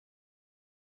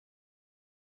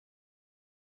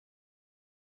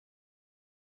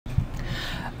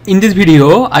In this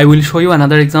video, I will show you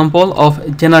another example of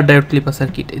Zener Diode Clipper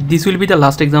Circuit. This will be the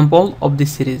last example of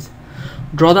this series.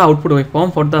 Draw the output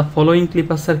waveform for the following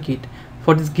Clipper Circuit.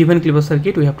 For this given Clipper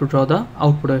Circuit, we have to draw the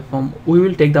output waveform. We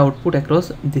will take the output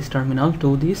across this terminal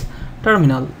to this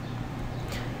terminal.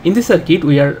 In this circuit,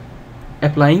 we are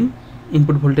applying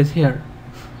input voltage here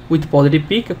with positive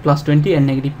peak plus 20 and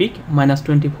negative peak minus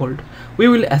 20 volt. We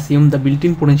will assume the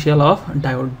built-in potential of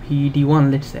diode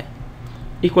VD1, let's say,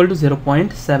 equal to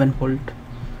 0.7 volt.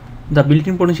 The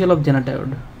built-in potential of Zener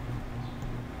diode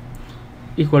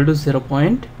equal to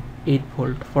 0.8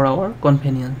 volt for our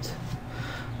convenience.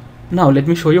 Now let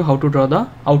me show you how to draw the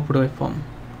output waveform.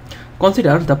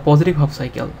 Consider the positive half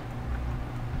cycle.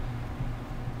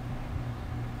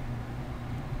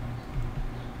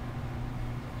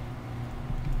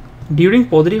 During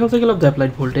positive half cycle of the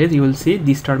applied voltage, you will see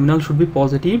this terminal should be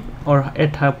positive or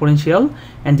at high potential,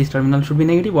 and this terminal should be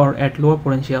negative or at lower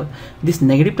potential. This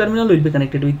negative terminal will be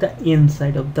connected with the N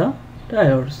side of the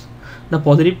diodes. The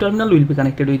positive terminal will be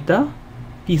connected with the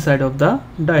P side of the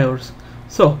diodes.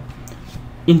 So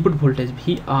input voltage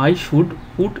Vi should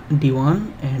put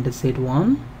D1 and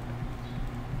Z1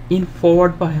 in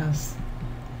forward bias.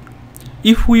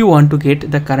 If we want to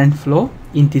get the current flow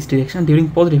in this direction during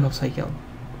positive half cycle,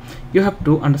 you have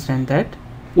to understand that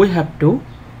we have to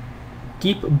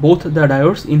keep both the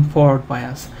diodes in forward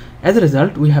bias. As a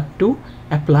result, we have to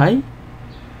apply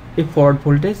a forward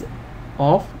voltage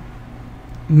of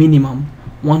minimum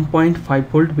 1.5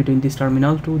 volt between this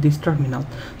terminal to this terminal.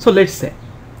 So let's say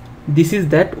this is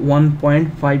that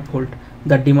 1.5 volt,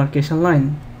 the demarcation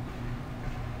line.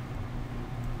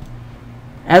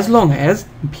 As long as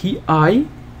Vi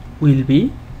will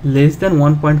be less than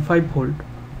 1.5 volt,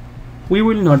 we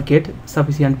will not get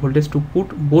sufficient voltage to put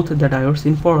both the diodes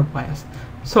in forward bias.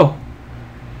 So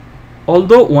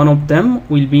although one of them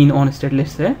will be in on state,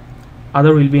 let's say,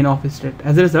 other will be in off state,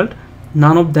 as a result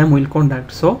none of them will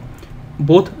conduct. So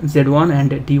both Z1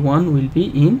 and D1 will be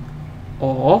in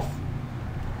off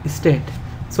state.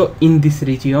 So in this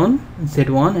region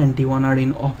Z1 and D1 are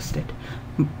in off state,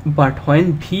 but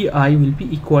when Vi will be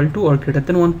equal to or greater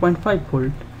than 1.5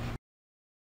 volt,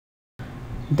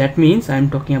 that means I am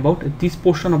talking about this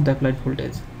portion of the applied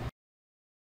voltage.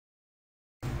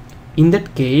 In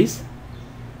that case,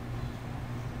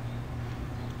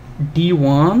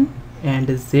 D1 and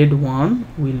Z1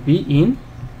 will be in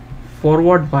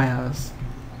forward bias.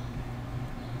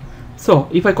 So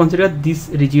if I consider this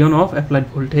region of applied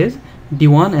voltage,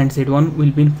 D1 and Z1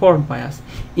 will be in forward bias.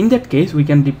 In that case, we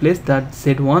can replace that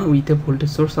Z1 with a voltage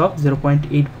source of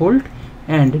 0.8 volt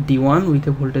and D1 with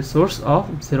a voltage source of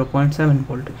 0.7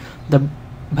 volt. The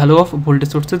value of voltage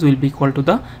sources will be equal to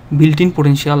the built-in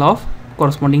potential of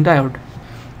corresponding diode.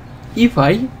 If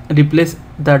I replace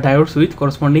the diodes with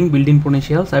corresponding built-in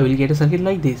potentials, I will get a circuit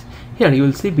like this. Here you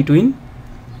will see between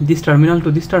this terminal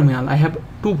to this terminal, I have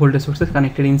two voltage sources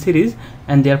connected in series,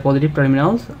 and their positive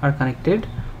terminals are connected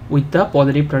with the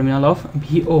positive terminal of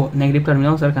VO. Negative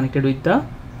terminals are connected with the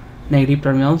negative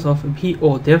terminals of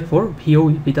VO. Therefore VO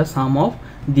will be the sum of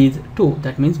these two.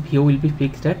 That means VO will be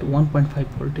fixed at 1.5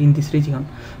 volt in this region.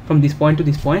 From this point to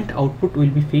this point, output will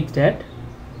be fixed at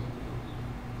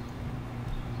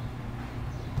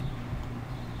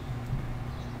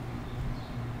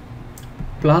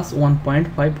plus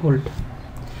 1.5 volt.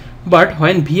 But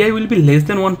when Vi will be less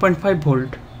than 1.5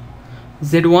 volt,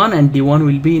 Z1 and D1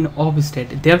 will be in off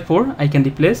state. Therefore I can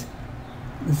replace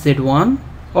Z1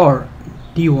 or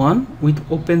D1 with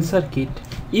open circuit.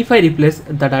 If I replace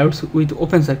the diodes with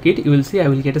open circuit, you will see I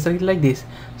will get a circuit like this.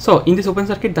 So in this open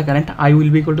circuit, the current I will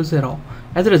be equal to 0.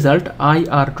 As a result,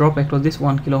 IR drop across this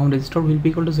 1 kilo ohm resistor will be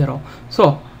equal to 0.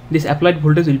 So this applied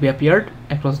voltage will be appeared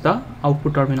across the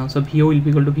output terminal. So VO will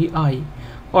be equal to Vi,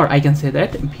 or I can say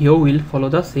that VO will follow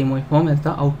the same waveform as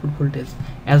the output voltage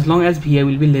as long as Vi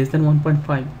will be less than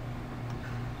 1.5.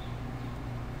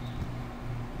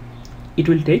 It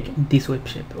will take this wave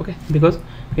shape, okay, because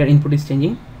your input is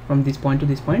changing from this point to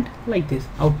this point like this.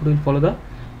 Output will follow the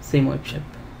same wave shape.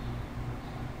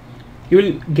 You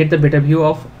will get the better view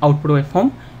of output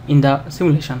waveform in the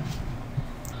simulation.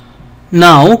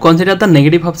 Now consider the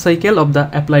negative half cycle of the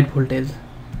applied voltage.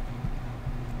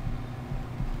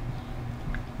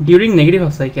 During negative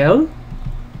half cycle,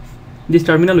 this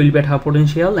terminal will be at high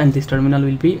potential and this terminal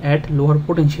will be at lower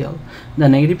potential. The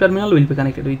negative terminal will be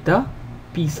connected with the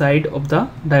P side of the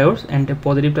diodes and the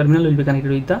positive terminal will be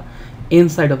connected with the N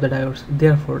side of the diodes.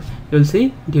 Therefore you will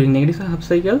see during negative half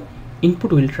cycle,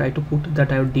 input will try to put the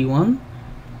diode D1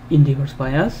 in reverse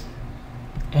bias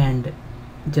and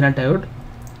Zener diode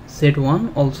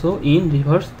Z1 also in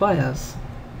reverse bias.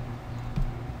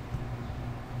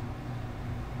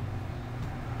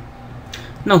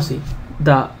 Now see,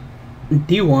 the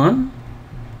D1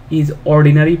 is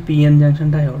ordinary PN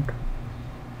junction diode.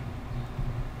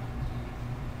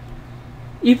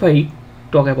 If I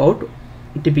talk about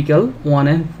typical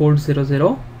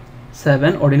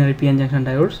 1N4007 ordinary PN junction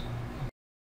diodes,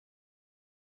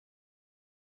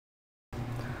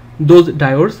 those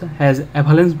diodes has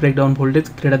avalanche breakdown voltage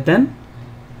greater than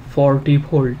 40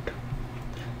 volt.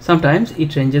 Sometimes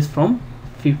it ranges from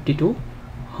 50 to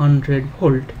 100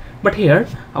 volt, but here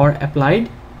our applied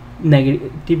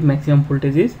negative maximum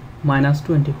voltage is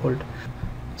 -20 volt.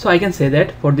 So I can say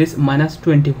that for this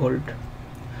 -20 volt,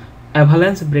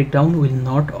 avalanche breakdown will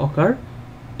not occur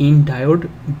in diode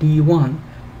D1.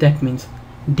 That means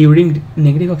during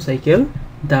negative half cycle,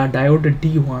 the diode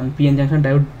D1, PN junction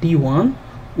diode D1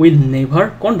 will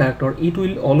never conduct, or it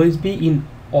will always be in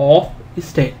off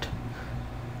state.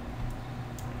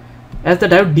 As the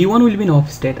diode D1 will be in off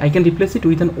state, I can replace it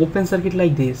with an open circuit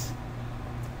like this.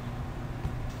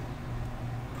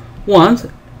 Once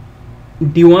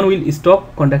D1 will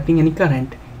stop conducting any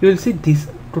current, you will see this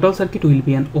total circuit will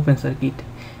be an open circuit.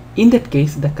 In that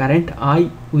case, the current I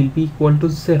will be equal to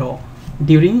 0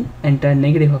 during entire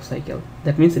negative half cycle.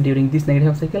 That means during this negative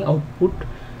half cycle, output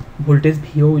voltage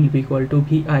VO will be equal to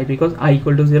VI, because I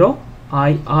equal to 0,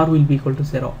 IR will be equal to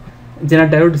 0. Zener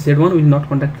diode Z1 will not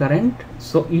conduct current,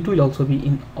 so it will also be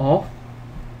in off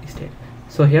state.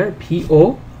 So here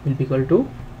VO will be equal to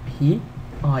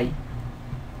VI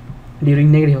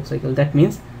during negative half cycle. That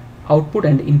means output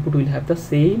and input will have the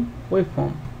same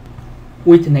waveform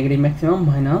with negative maximum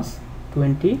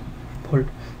 -20 volt.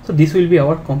 So this will be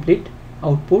our complete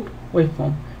output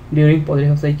waveform. During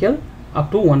positive half cycle up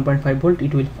to 1.5 volt,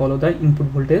 it will follow the input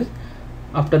voltage.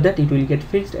 After that, it will get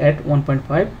fixed at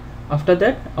 1.5. After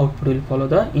that, output will follow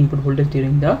the input voltage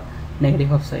during the negative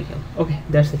half cycle. Okay,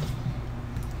 that's it.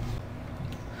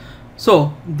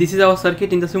 So this is our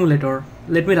circuit in the simulator.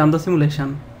 Let me run the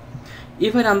simulation.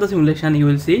 If I run the simulation, you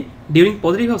will see during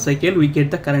positive half cycle we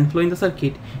get the current flow in the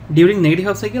circuit. During negative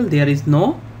half cycle there is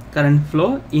no current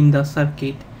flow in the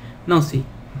circuit. Now see,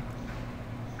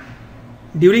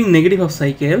 during negative half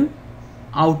cycle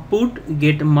output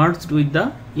get merged with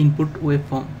the input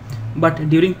waveform, but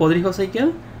during positive half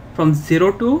cycle from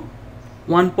 0 to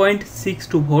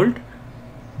 1.62 volt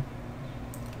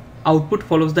output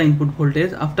follows the input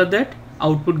voltage. After that,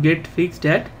 output get fixed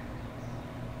at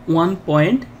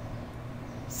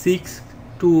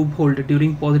 1.62 volt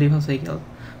during positive half cycle.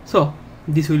 So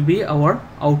this will be our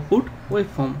output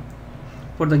waveform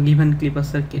for the given Clipper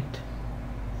circuit.